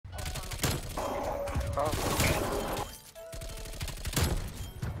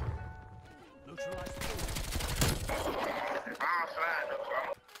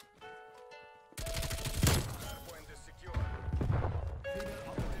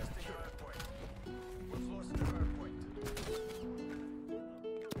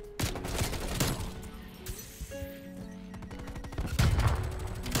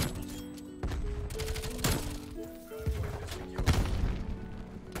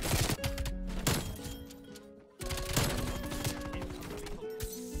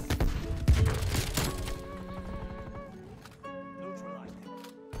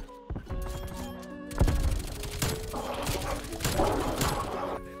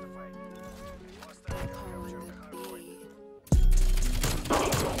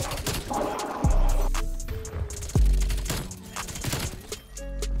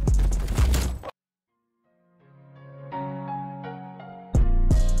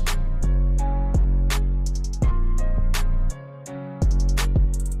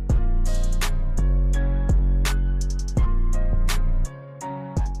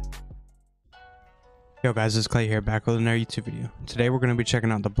Yo guys, it's Clay here, back with another YouTube video. Today we're going to be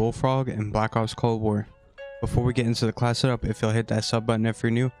checking out the Bullfrog and Black Ops Cold War. Before we get into the class setup, if you'll hit that sub button if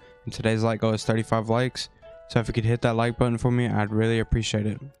you're new, and today's like goal is 35 likes, so if you could hit that like button for me, I'd really appreciate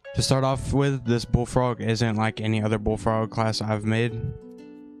it. To start off with, this Bullfrog isn't like any other Bullfrog class I've made.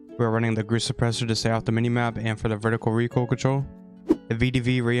 We're running the groove suppressor to stay off the minimap and for the vertical recoil control. The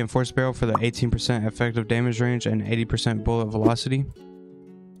VDV reinforced barrel for the 18% effective damage range and 80% bullet velocity.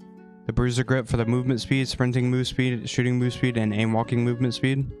 The bruiser grip for the movement speed, sprinting move speed, shooting move speed, and aim walking movement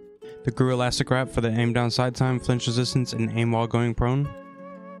speed. The GRU elastic wrap for the aim down side time, flinch resistance, and aim while going prone.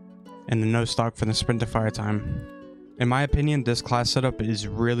 And the no stock for the sprint to fire time. In my opinion, this class setup is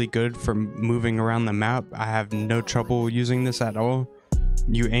really good for moving around the map. I have no trouble using this at all.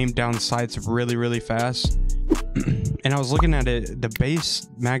 You aim down sights really fast. And I was looking at it, the base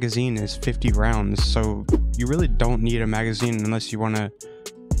magazine is 50 rounds, so you really don't need a magazine unless you want to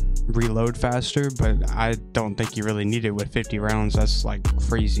reload faster, but I don't think you really need it with 50 rounds. That's like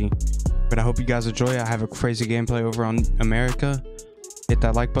crazy. But I hope you guys enjoy. I have a crazy gameplay over on America. Hit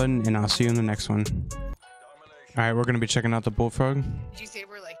that like button and I'll see you in the next one. Alright, we're gonna be checking out the Bullfrog. Did you say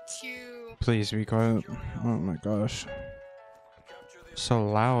we're like two? Please be quiet. Oh my gosh, so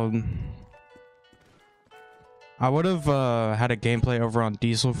loud. I would have had a gameplay over on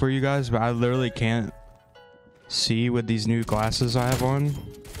Diesel for you guys, but I literally can't see with these new glasses I have on.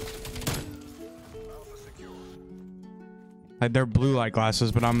 Like, they're blue light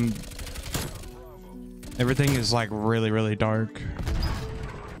glasses, but everything is like really dark.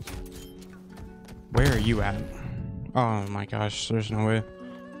 Where are you at? Oh my gosh, there's no way.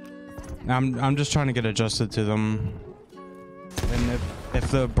 I'm just trying to get adjusted to them. And if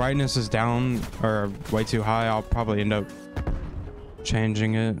the brightness is down or way too high, I'll probably end up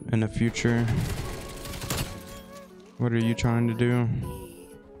changing it in the future. What are you trying to do?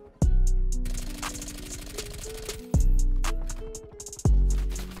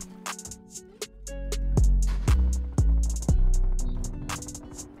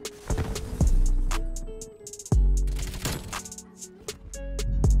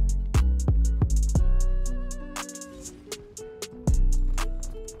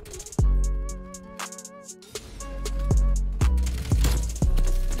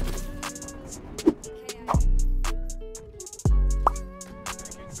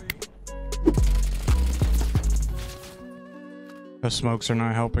 The smokes are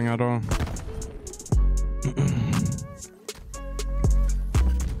not helping at all.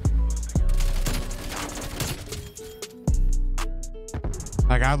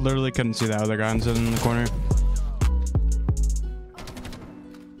 Like, I literally couldn't see that other guy sitting in the corner.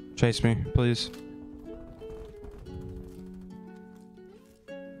 Chase me, please.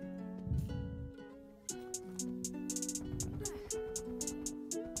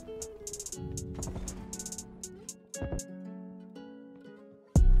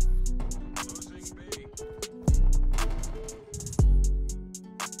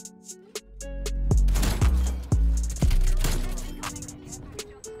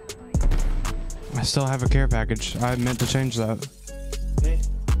 I still have a care package. I meant to change that.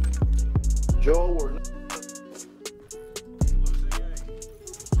 Joe, we're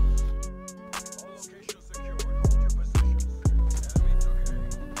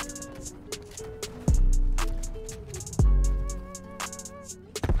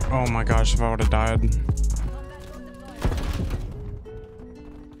Oh my gosh, if I would have died.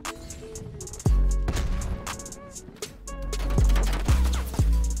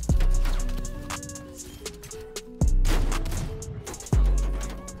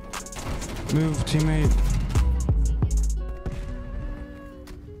 Move, teammate.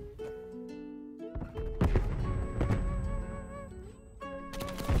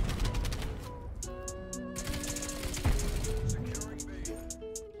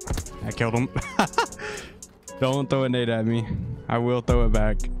 I killed him. Don't throw a nade at me. I will throw it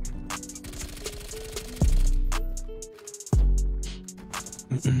back.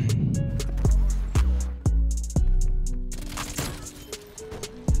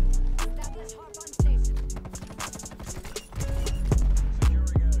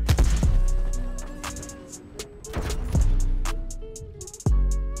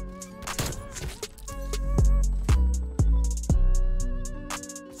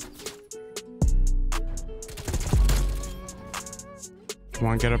 Come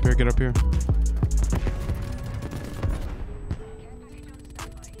on, get up here, get up here.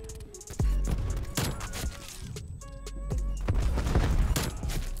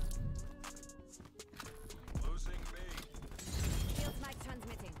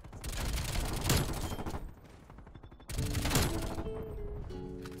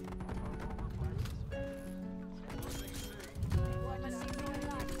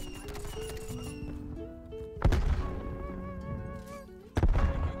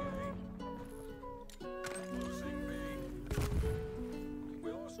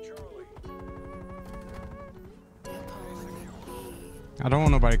 I don't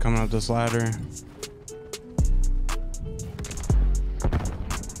want nobody coming up this ladder.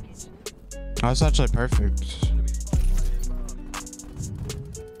 Oh, that's actually perfect.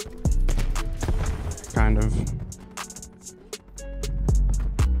 Kind of.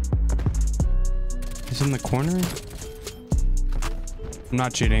 He's in the corner? I'm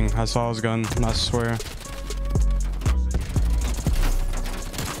not cheating. I saw his gun, I swear.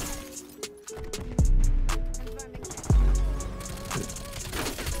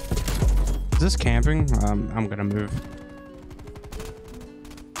 Is this camping? I'm gonna move.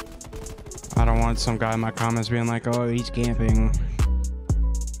 I don't want some guy in my comments being like, oh, he's camping.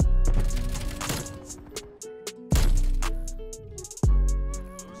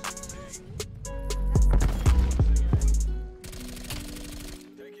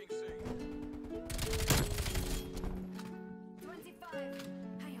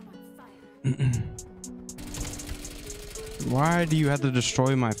 Why do you have to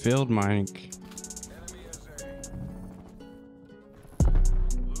destroy my field, Mike?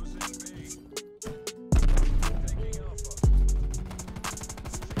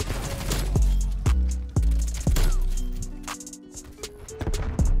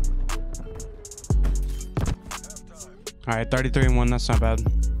 All right, 33-1. That's not bad.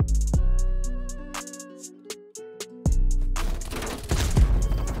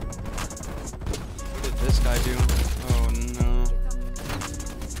 What did this guy do? Oh no.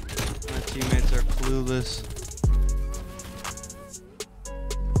 My teammates are clueless.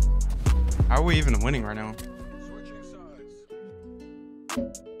 How are we even winning right now?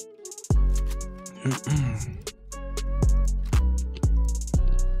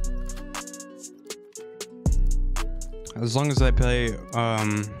 As long as they play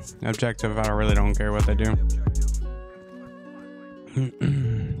objective, I really don't care what they do.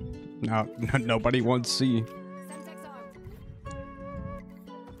 No, nobody wants C.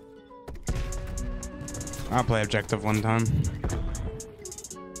 I'll play objective one time.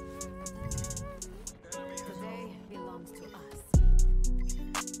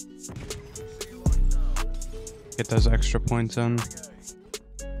 Get those extra points in.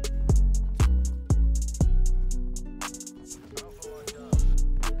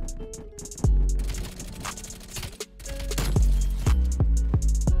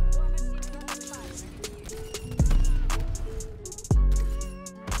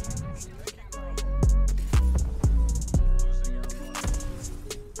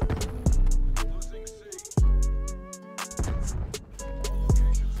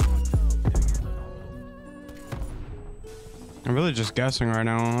 I'm really just guessing right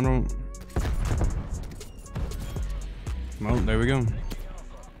now. I don't. Well, there we go.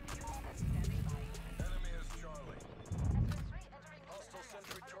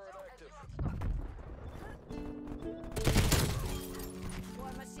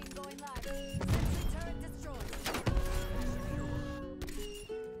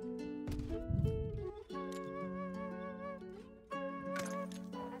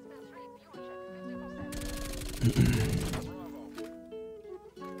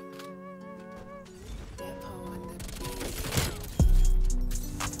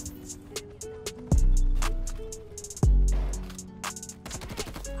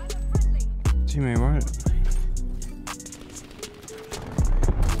 Teammate, what?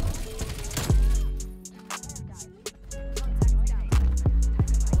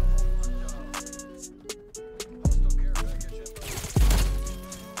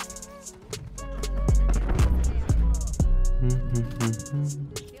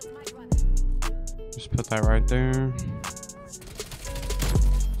 Just put that right there.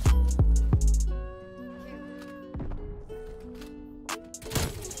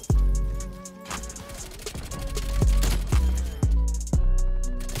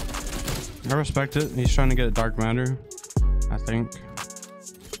 I respect it. He's trying to get a dark matter, I think.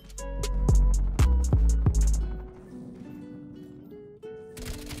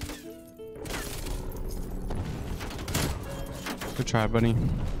 Good try, buddy.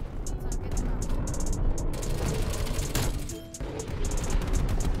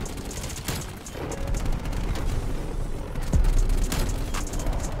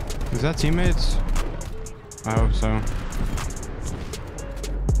 Is that teammates? I hope so.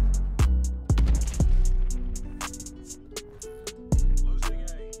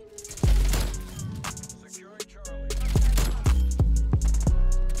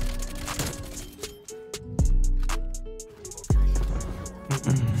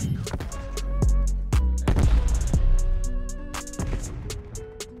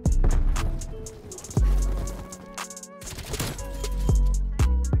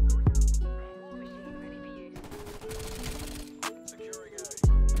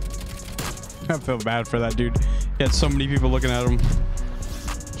 I feel bad for that dude. He had so many people looking at him.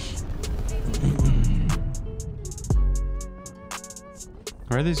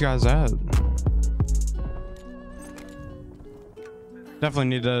 Where are these guys at? Definitely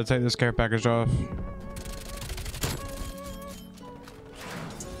need to take this care package off.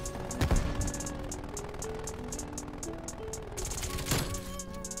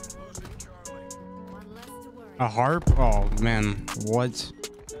 A harp? Oh man, what?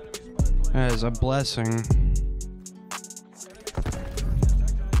 That is a blessing.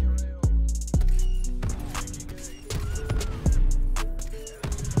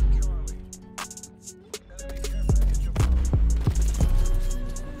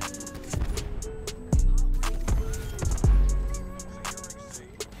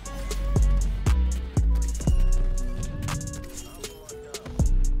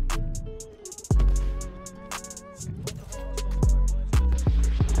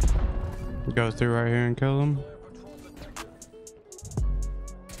 Go through right here and kill them.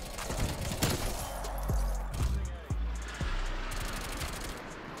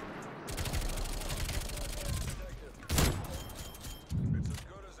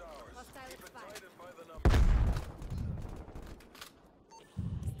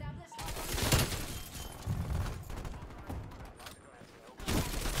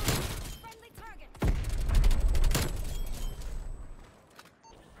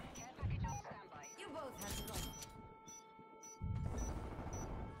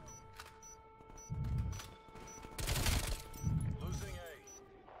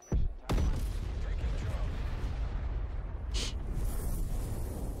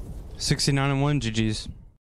 $69-1, GG's.